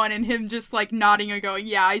someone, and him just, like, nodding and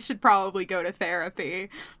going, I should probably go to therapy.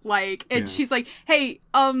 Like, and she's like, hey,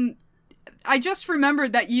 I just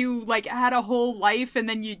remembered that you, like, had a whole life and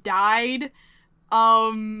then you died.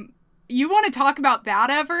 you want to talk about that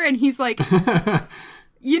ever? And he's like,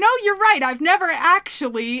 you know, you're right. I've never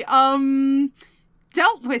actually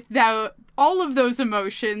dealt with all of those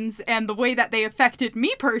emotions and the way that they affected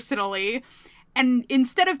me personally. And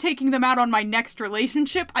instead of taking them out on my next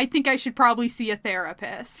relationship, I think I should probably see a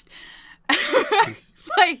therapist.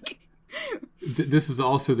 Like, this is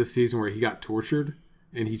also the season where he got tortured,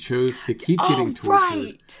 and he chose to keep getting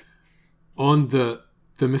tortured on the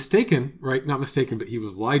mistaken, right? Not mistaken, but he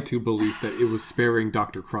was lied to belief that it was sparing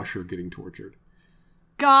Dr. Crusher getting tortured.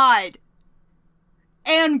 God.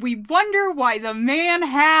 And we wonder why the man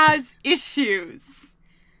has issues.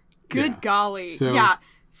 Good golly.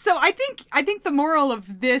 So I think the moral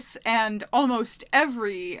of this and almost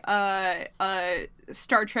every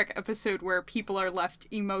Star Trek episode where people are left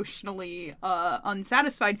emotionally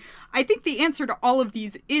unsatisfied, I think the answer to all of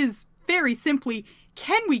these is very simply,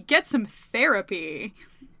 can we get some therapy?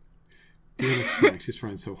 Deanna's trying. She's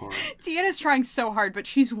trying so hard. Deanna's trying so hard, but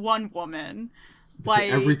she's one woman. Like,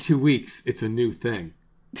 so every 2 weeks, it's a new thing.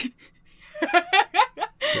 So.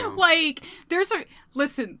 Like,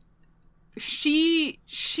 listen, she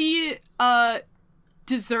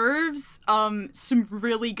deserves some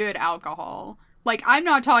really good alcohol. Like, I'm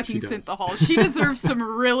not talking synthahol. She deserves some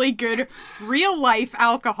really good real life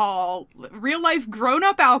alcohol, real life grown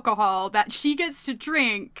up alcohol that she gets to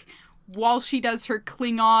drink while she does her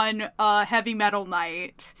Klingon heavy metal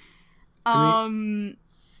night. I mean,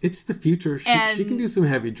 it's the future. She can do some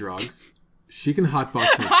heavy drugs. She can hotbox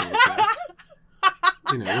in a photograph.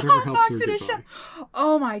 You know, whatever helps her get by.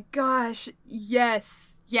 Oh my gosh.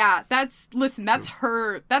 Yes. Yeah, that's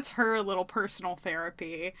her little personal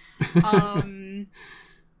therapy. And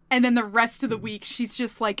then the rest of the week she's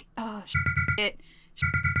just like, oh shit.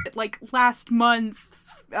 Like last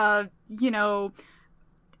month, you know,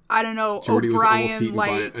 I don't know, Geordi O'Brien was almost eaten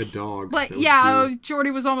like by a dog. Like, yeah,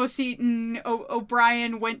 Geordi was almost eaten.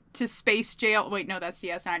 O'Brien went to space jail. Wait, no, that's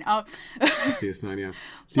DS9. That's DS9, yeah.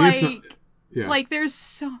 DS9, like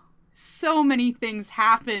there's so many things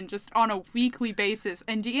happen just on a weekly basis,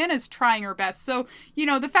 and Deanna's trying her best. So, you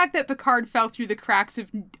know, the fact that Picard fell through the cracks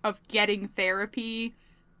of getting therapy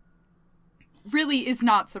really is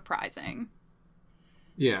not surprising.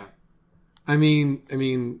 Yeah. I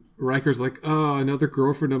mean, Riker's like, oh, another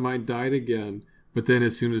girlfriend of mine died again. But then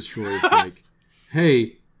as soon as Troy's like,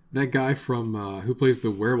 hey, that guy from who plays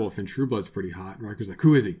the werewolf in True Blood's pretty hot. And Riker's like,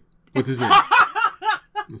 who is he? What's his name?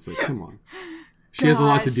 It's like, come on. She has a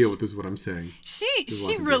lot to deal with, is what I'm saying.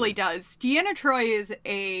 She really does. Deanna Troi is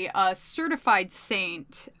a certified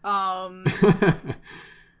saint.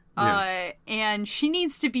 And she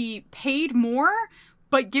needs to be paid more.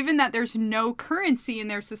 But given that there's no currency in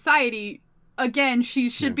their society, again, she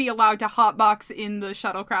should be allowed to hotbox in the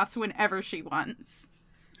shuttlecrafts whenever she wants.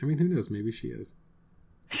 I mean, who knows? Maybe she is.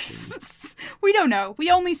 We don't know.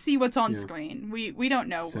 We only see what's on screen. We don't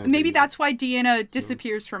know. Sadly, maybe that's why Deanna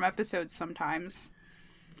disappears from episodes sometimes.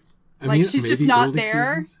 I mean, she's just not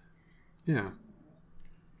there. Seasons? Yeah.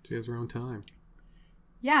 She has her own time.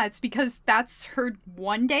 Yeah, it's because that's her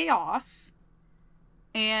one day off.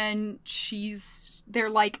 And they're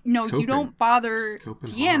like, no, you don't bother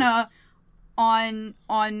Deanna on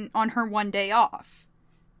her one day off.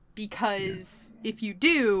 Because if you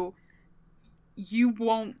do, you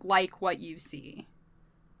won't like what you see.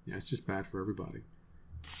 Yeah, it's just bad for everybody.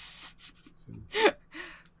 So.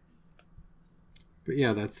 But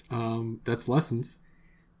yeah, that's lessons.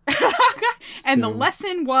 And the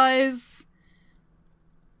lesson was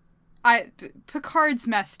Picard's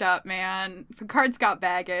messed up, man. Picard's got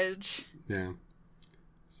baggage. Yeah.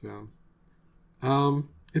 So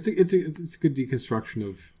it's a good deconstruction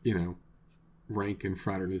of, you know, rank and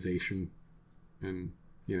fraternization and,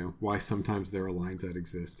 you know, why sometimes there are lines that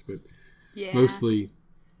exist, but mostly,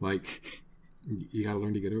 like, you gotta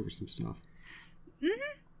learn to get over some stuff.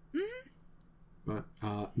 Mm-hmm. Mm-hmm. But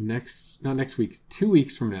not next week, 2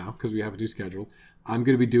 weeks from now, because we have a new schedule, I'm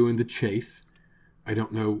going to be doing The Chase. I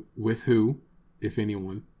don't know with who, if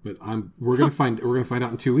anyone, but we're going to find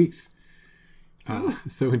out in 2 weeks.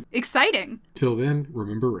 So exciting. Till then,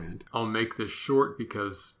 remember Rand. I'll make this short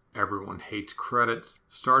because everyone hates credits.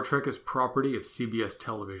 Star Trek is property of CBS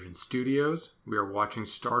Television Studios. We are watching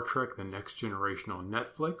Star Trek The Next Generation on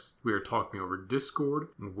Netflix. We are talking over Discord.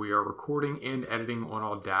 And we are recording and editing on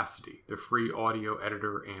Audacity, the free audio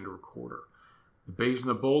editor and recorder. The Beige and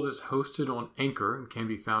the Bold is hosted on Anchor and can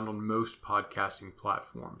be found on most podcasting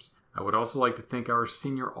platforms. I would also like to thank our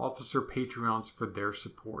senior officer Patreons for their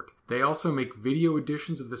support. They also make video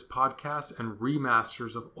editions of this podcast and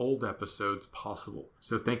remasters of old episodes possible.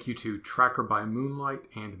 So thank you to Tracker by Moonlight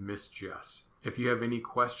and Miss Jess. If you have any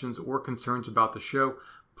questions or concerns about the show,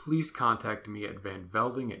 please contact me at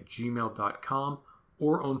vanvelding@gmail.com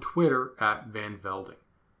or on Twitter @vanvelding.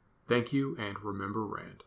 Thank you, and remember Rand.